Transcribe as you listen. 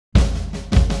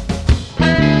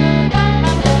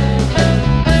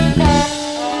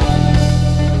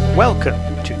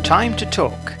Welcome to Time to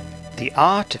Talk, the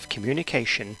art of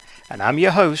communication, and I'm your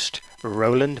host,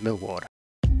 Roland Millward.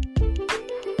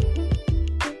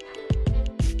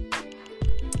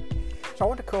 So I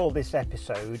want to call this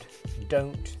episode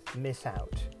Don't Miss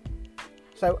Out.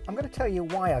 So I'm going to tell you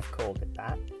why I've called it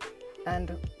that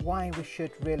and why we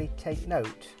should really take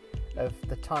note of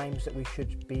the times that we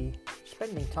should be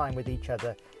spending time with each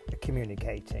other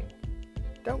communicating.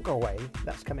 Don't go away,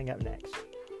 that's coming up next.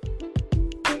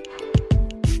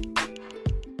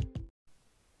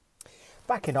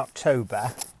 Back in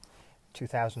October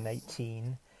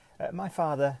 2018, my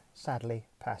father sadly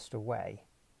passed away.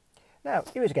 Now,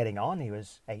 he was getting on, he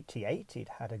was 88, he'd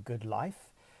had a good life,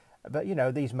 but you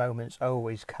know, these moments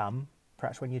always come,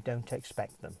 perhaps when you don't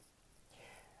expect them.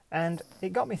 And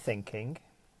it got me thinking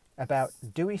about,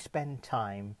 do we spend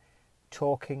time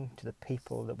talking to the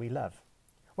people that we love?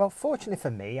 Well, fortunately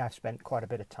for me, I've spent quite a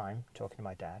bit of time talking to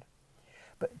my dad,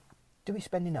 but do we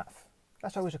spend enough?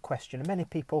 That's always a question, and many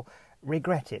people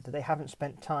regret it, that they haven't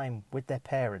spent time with their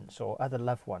parents or other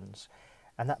loved ones,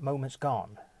 and that moment's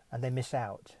gone, and they miss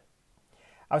out.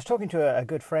 I was talking to a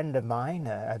good friend of mine,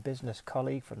 a business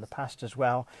colleague from the past as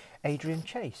well, Adrian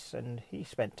Chase, and he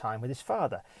spent time with his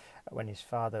father. When his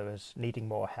father was needing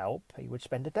more help, he would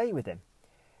spend a day with him.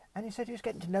 And he said he was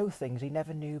getting to know things he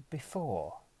never knew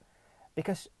before.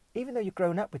 Because even though you've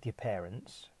grown up with your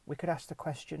parents, we could ask the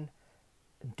question,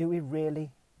 do we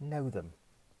really know them?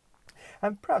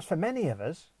 And perhaps for many of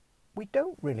us, we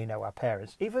don't really know our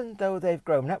parents, even though they've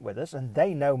grown up with us and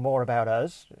they know more about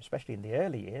us, especially in the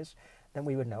early years, than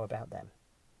we would know about them.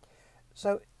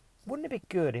 So wouldn't it be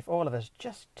good if all of us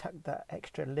just took that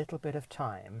extra little bit of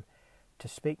time to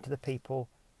speak to the people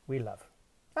we love?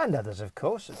 And others, of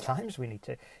course. At times we need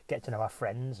to get to know our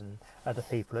friends and other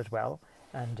people as well.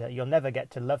 And you'll never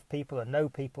get to love people and know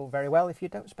people very well if you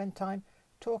don't spend time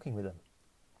talking with them.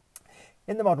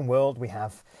 In the modern world, we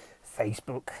have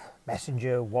Facebook,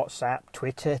 Messenger, WhatsApp,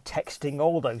 Twitter, texting,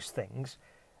 all those things.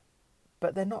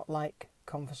 But they're not like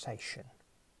conversation.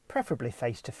 Preferably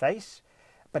face-to-face.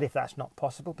 But if that's not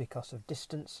possible because of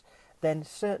distance, then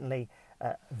certainly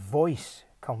voice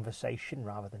conversation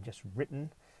rather than just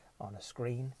written on a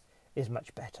screen is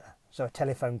much better. So a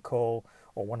telephone call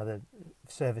or one of the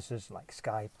services like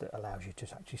Skype that allows you to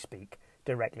actually speak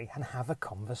directly and have a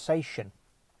conversation.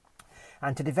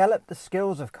 And to develop the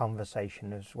skills of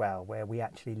conversation as well, where we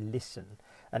actually listen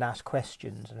and ask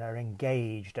questions and are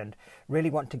engaged and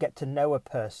really want to get to know a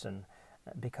person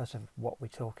because of what we're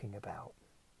talking about.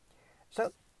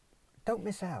 So don't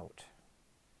miss out.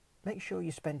 Make sure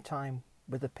you spend time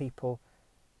with the people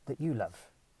that you love,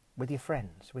 with your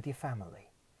friends, with your family,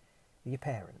 with your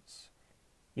parents,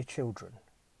 your children.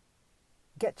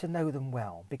 Get to know them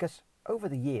well, because over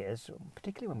the years,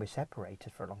 particularly when we're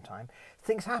separated for a long time,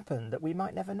 things happen that we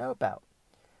might never know about.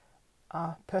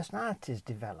 Our personalities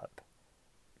develop.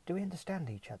 Do we understand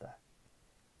each other?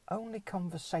 Only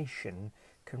conversation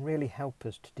can really help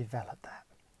us to develop that.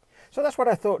 So that's what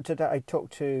I thought I'd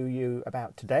talk to you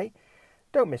about today.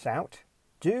 Don't miss out.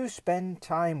 Do spend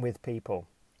time with people.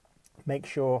 Make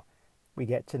sure we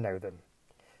get to know them.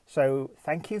 So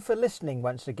thank you for listening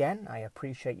once again. I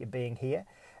appreciate you being here.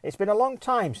 It's been a long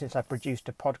time since I produced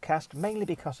a podcast, mainly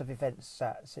because of events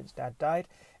since Dad died.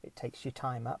 It takes your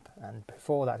time up, and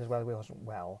before that as well, we wasn't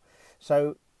well.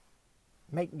 So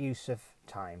make use of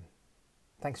time.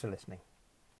 Thanks for listening.